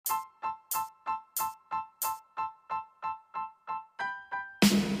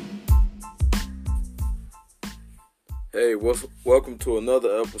Hey, welcome to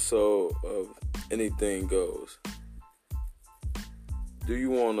another episode of Anything Goes. Do you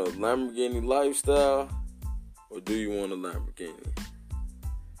want a Lamborghini lifestyle or do you want a Lamborghini?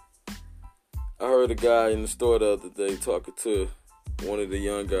 I heard a guy in the store the other day talking to one of the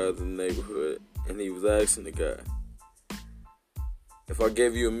young guys in the neighborhood, and he was asking the guy, if I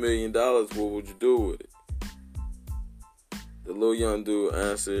gave you $1 million, what would you do with it? The little young dude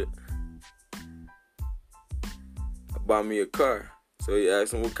answered, buy me a car. So he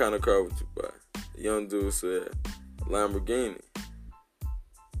asked him, what kind of car would you buy? The young dude said, a Lamborghini.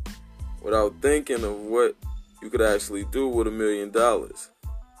 Without thinking of what you could actually do with $1 million.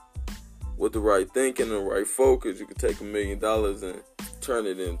 With the right thinking and the right focus, you could take $1 million and turn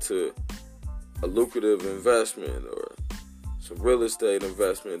it into a lucrative investment or some real estate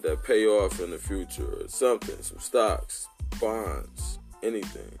investment that pay off in the future or something, some stocks, bonds,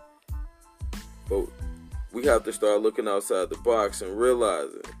 anything. But we have to start looking outside the box and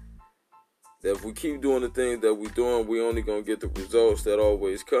realizing that if we keep doing the things that we're doing, we only going to get the results that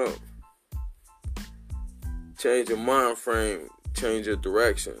always come. Change your mind frame, change your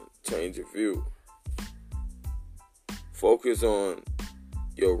direction, change your view. Focus on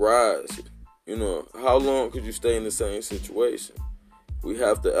your rise. How long could you stay in the same situation? We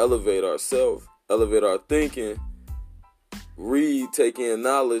have to elevate ourselves, elevate our thinking, read, take in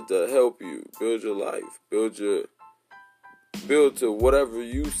knowledge that help you build your life, build to whatever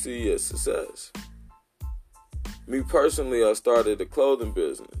you see as success. Me personally, I started a clothing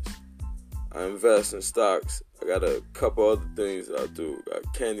business. I invest in stocks. I got a couple other things that I do.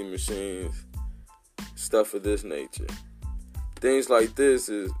 Got candy machines, stuff of this nature. Things like this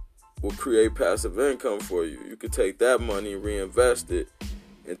will create passive income for you. You could take that money and reinvest it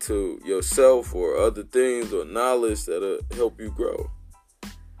into yourself or other things or knowledge that'll help you grow.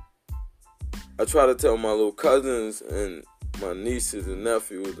 I try to tell my little cousins and my nieces and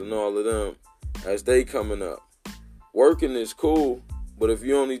nephews and all of them as they coming up, working is cool, but if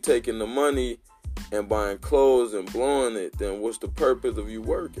you're only taking the money and buying clothes and blowing it, then what's the purpose of you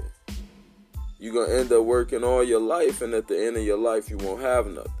working? You're going to end up working all your life, and at the end of your life, you won't have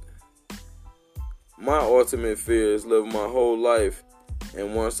nothing. My ultimate fear is living my whole life,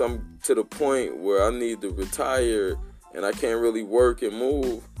 and once I'm to the point where I need to retire and I can't really work and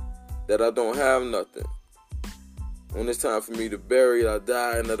move, that I don't have nothing. When it's time for me to bury, I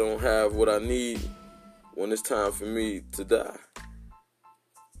die and I don't have what I need when it's time for me to die.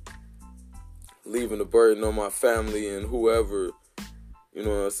 Leaving the burden on my family and whoever,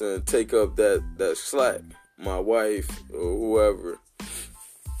 take up that slack, my wife or whoever.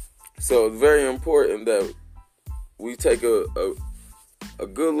 So it's very important that we take a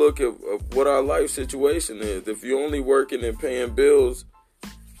good look at what our life situation is. If you're only working and paying bills,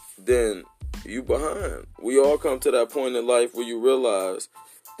 then you behind. We all come to that point in life where you realize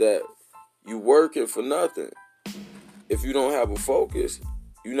that you working for nothing. If you don't have a focus,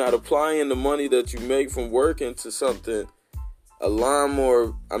 you're not applying the money that you make from working to something, a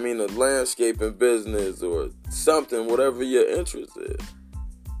landscaping business or something, whatever your interest is.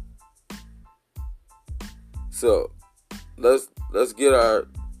 So let's get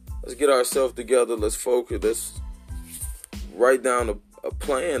ourselves together. Let's focus. Let's write down a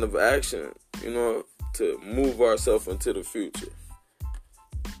plan of action, to move ourselves into the future.